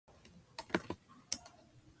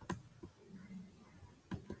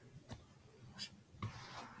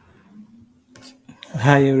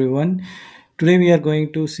Hi everyone. Today we are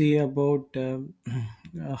going to see about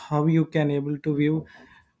how you can able to view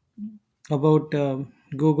about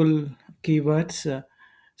Google keywords.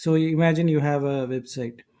 So imagine you have a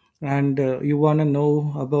website and you want to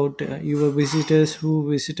know about your visitors who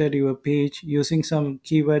visited your page using some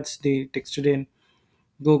keywords they texted in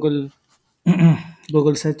Google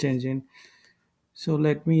Google search engine. So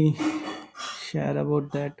let me share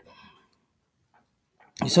about that.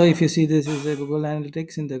 So if you see this is the Google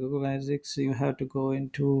Analytics. In the Google Analytics you have to go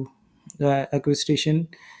into the acquisition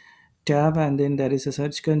tab, and then there is a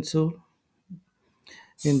search console.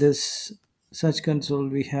 In this search console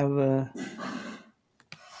we have a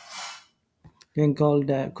thing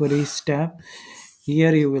called queries tab.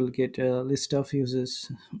 Here you will get a list of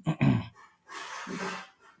users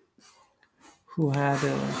who had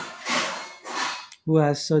who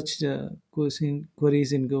has searched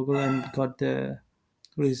queries in Google and got the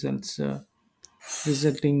results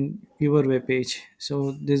resulting your web page.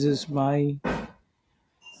 So this is my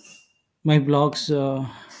blogs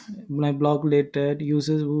my blog related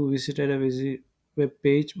users who visited a web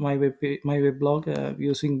page my web blog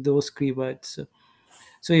using those keywords.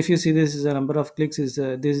 So if you see this is a number of clicks is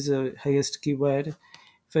this is the highest keyword.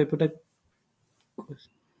 If I put a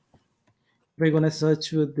if I gonna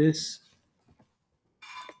search with this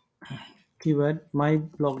keyword, my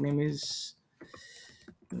blog name is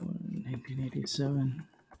 1987,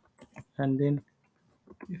 and then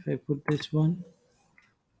if I put this one,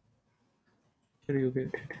 here you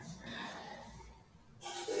get it.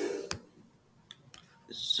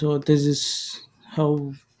 So this is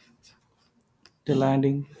how the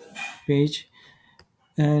landing page.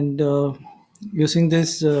 And using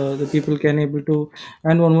this the people can able to.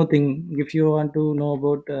 And one more thing, if you want to know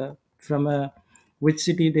about from which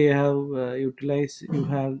city they have utilized, you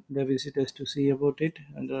have the visitors to see about it,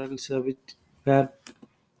 and also which where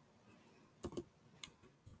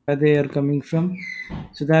they are coming from.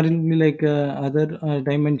 So that will be like other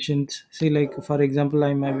dimensions. See, like for example,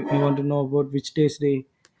 I want to know about which days they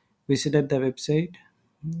visited the website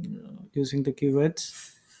using the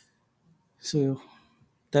keywords. So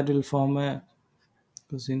that will form a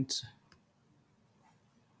cousins.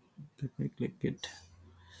 Let me click it.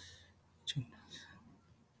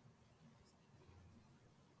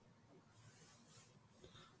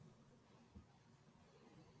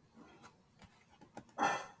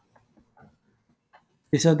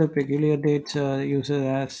 These are the peculiar dates user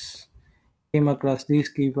has came across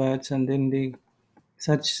these keywords, and then they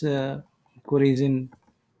search queries in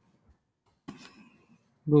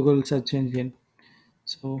Google search engine.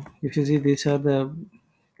 So if you see, these are the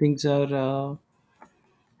things are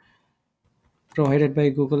provided by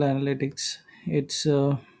Google Analytics. It's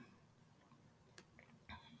the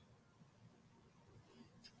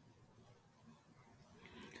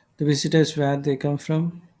visitors where they come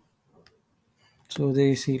from. So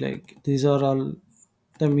they see like these are all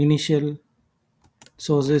the initial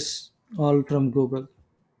sources, all from Google.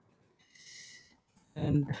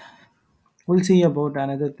 And we'll see about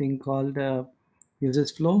another thing called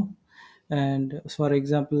users flow. And for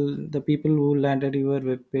example, the people who landed your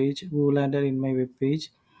web page, who landed in my web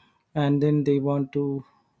page, and then they want to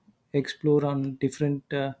explore on different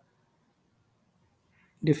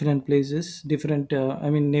places, different I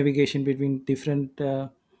mean navigation between different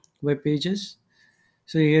web pages.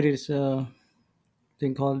 So here is a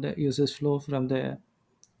thing called users flow from the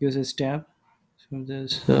users tab, from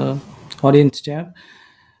this audience tab.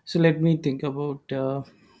 So let me think about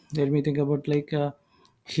like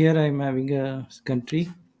here I'm having a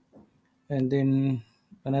country, and then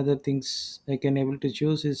another things I can able to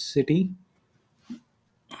choose is city.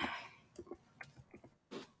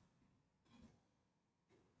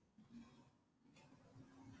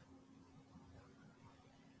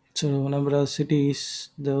 So number of cities,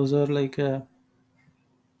 those are like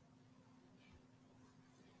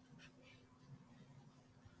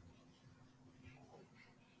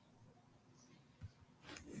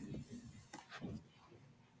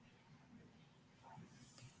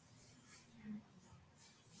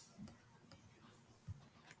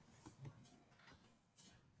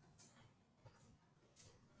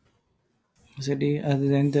city. Other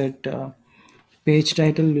than that, page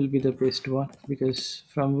title will be the best one, because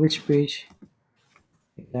from which page,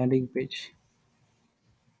 landing page.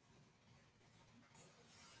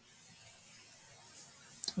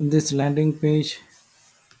 This landing page,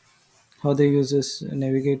 how they use this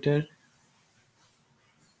navigator.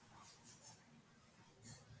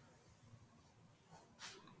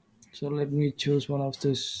 So let me choose one of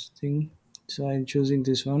this thing. So I'm choosing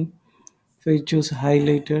this one. If I choose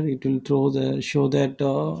highlighter, it will show that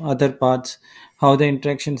other parts, how the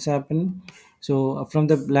interactions happen. So from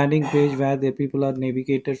the landing page where the people are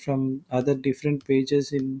navigated from other different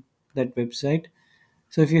pages in that website.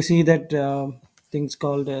 So if you see that things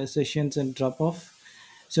called sessions and drop off.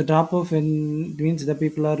 So drop off means the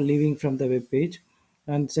people are leaving from the web page,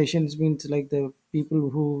 and sessions means like the people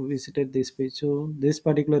who visited this page. So this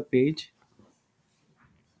particular page.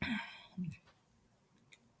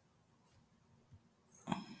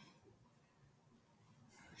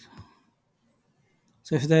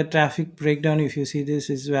 So if the traffic breakdown, if you see this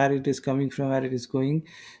is where it is coming from, where it is going.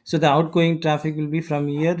 So the outgoing traffic will be from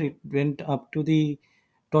here. It went up to the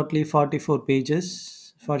totally 44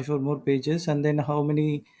 pages, 44 more pages, and then how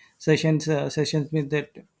many sessions mean that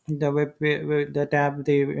the the tab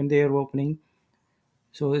they when they are opening.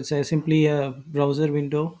 So it's simply a browser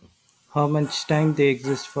window. How much time they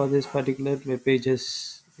exist for this particular web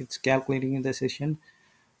pages? It's calculating in the session.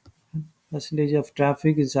 Percentage of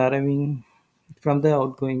traffic is arriving from the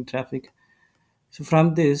outgoing traffic. So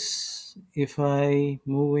from this, if I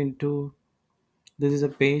move into this is a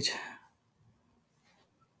page,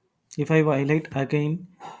 if I highlight again,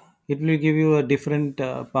 it will give you a different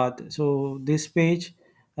path. So this page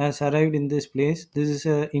has arrived in this place. This is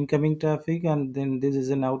a incoming traffic, and then this is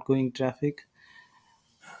an outgoing traffic.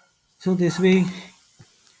 So this way,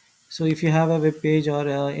 so if you have a web page or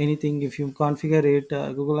anything, if you configure it,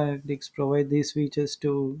 Google Analytics provide these features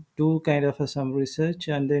to do kind of some research,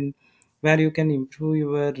 and then where you can improve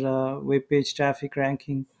your web page traffic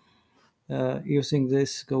ranking using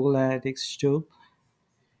this Google Analytics tool.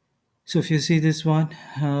 So if you see this one,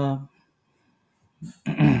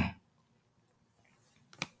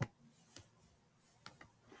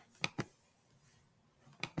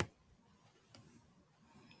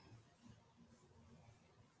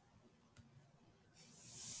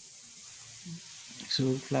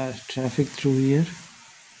 so flash traffic through here.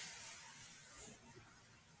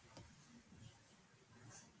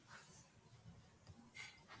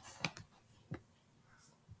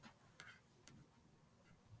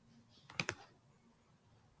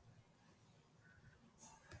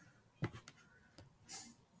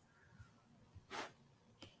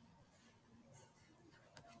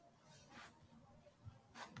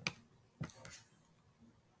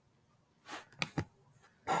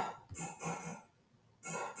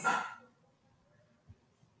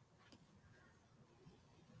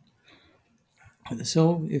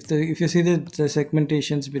 So if you see the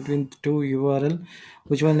segmentations between two URL,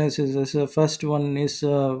 which one is the first one is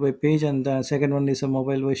a web page and the second one is a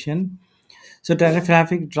mobile version. So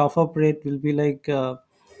traffic drop off rate will be like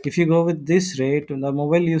if you go with this rate, the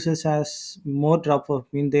mobile users has more drop off.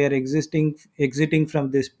 Mean they are exiting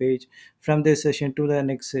from this page, from this session to the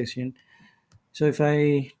next session. So if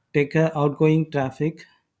I take a outgoing traffic,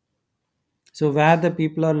 so where the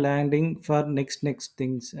people are landing for next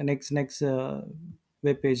things, next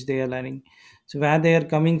web page they are landing. So where they are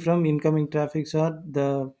coming from, incoming traffics are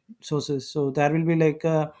the sources. So there will be like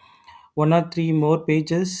one or three more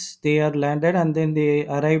pages they are landed, and then they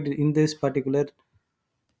arrived in this particular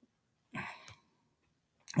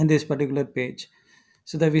page.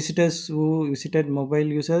 So the visitors who visited mobile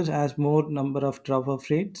users has more number of drop off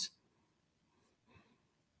rates,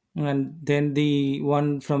 and then the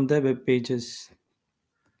one from the web pages.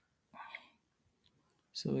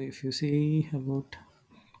 So if you see about,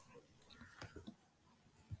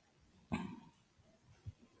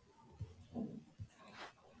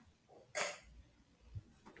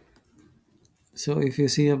 so if you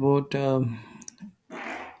see about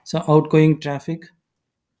so outgoing traffic,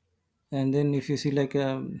 and then if you see like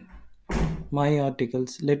my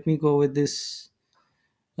articles, let me go with this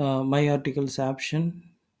my articles option.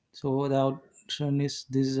 So the option is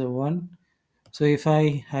this is a one. So if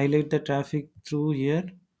I highlight the traffic through here,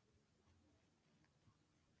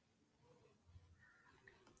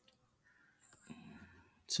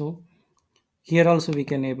 so here also we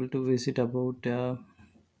can able to visit about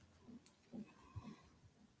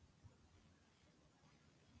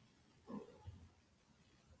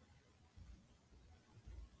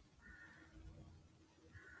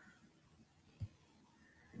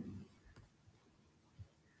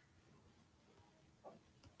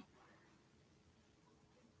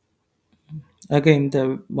again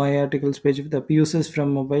the my articles page with the users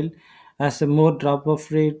from mobile as a more drop off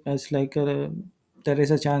rate as like there is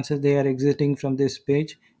a chance that they are exiting from this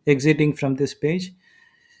page.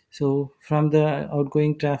 So from the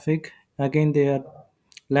outgoing traffic, again they are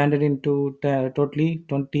landed into totally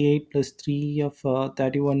 28 plus 3 of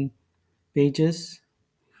 31 pages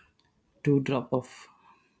to drop off.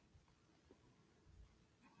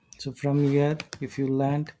 So from here, if you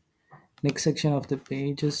land, next section of the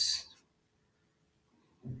pages.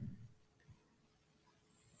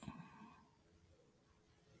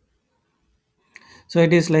 So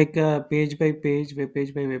it is like a page by page, web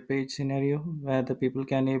page by web page scenario where the people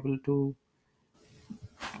can able to.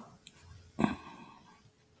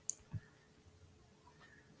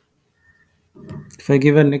 If I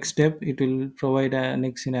give a next step, it will provide a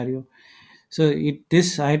next scenario. So it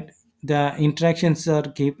this side, the interactions are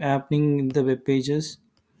keep happening in the web pages,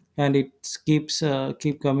 and it keep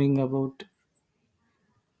coming about.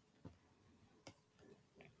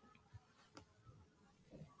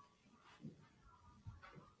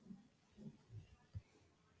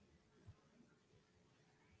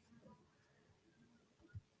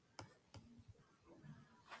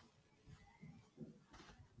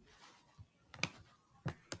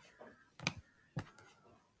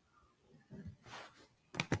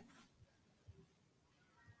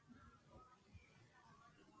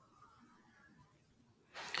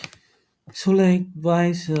 So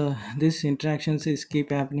likewise, this interactions is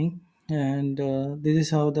keep happening, and this is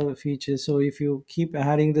how the features. So if you keep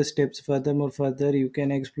adding the steps further, you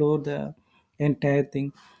can explore the entire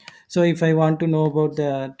thing. So if I want to know about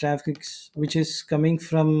the traffics which is coming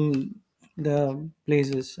from the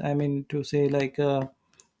places, I mean to say like the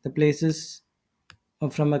places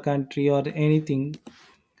from a country or anything.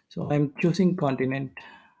 So I'm choosing continent.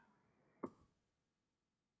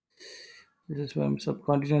 This is from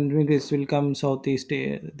subcontinent. Means this will come Southeast,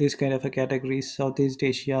 this kind of a categories, Southeast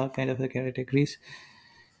Asia kind of a categories.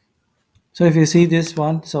 So if you see this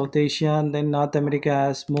one, South Asia, and then North America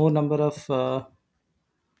has more number of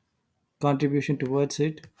contribution towards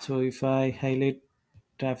it. So if I highlight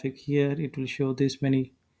traffic here, it will show this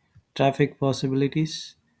many traffic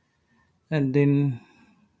possibilities. And then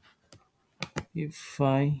if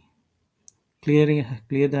I clear the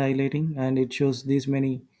highlighting, and it shows these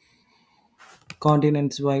many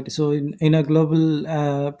continents wide. So in a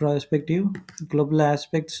global perspective, global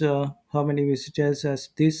aspects, how many visitors has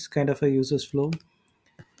this kind of a users flow.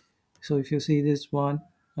 So if you see this one,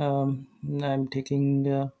 I'm taking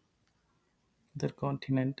the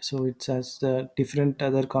continent, so it has the different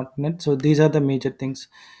other continent. So these are the major things: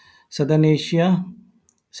 Southern Asia,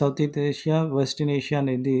 Southeast Asia, Western Asia, and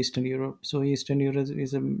in the Eastern Europe. So Eastern Europe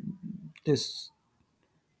is a this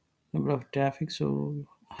number of traffic. So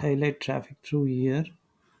highlight traffic through here,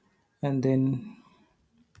 and then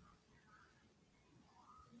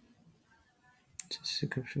just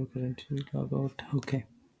cryptocurrency log out. Okay.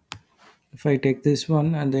 If I take this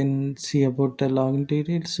one and then see about the login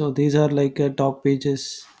details, so these are like top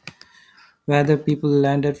pages where the people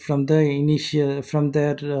landed from the initial from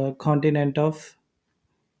their continent of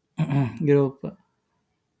Europe.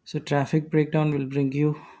 So traffic breakdown will bring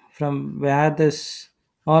you from where this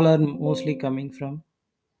all are mostly coming from.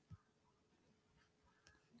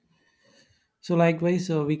 So likewise,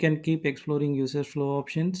 we can keep exploring user flow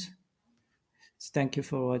options. Thank you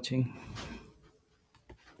for watching.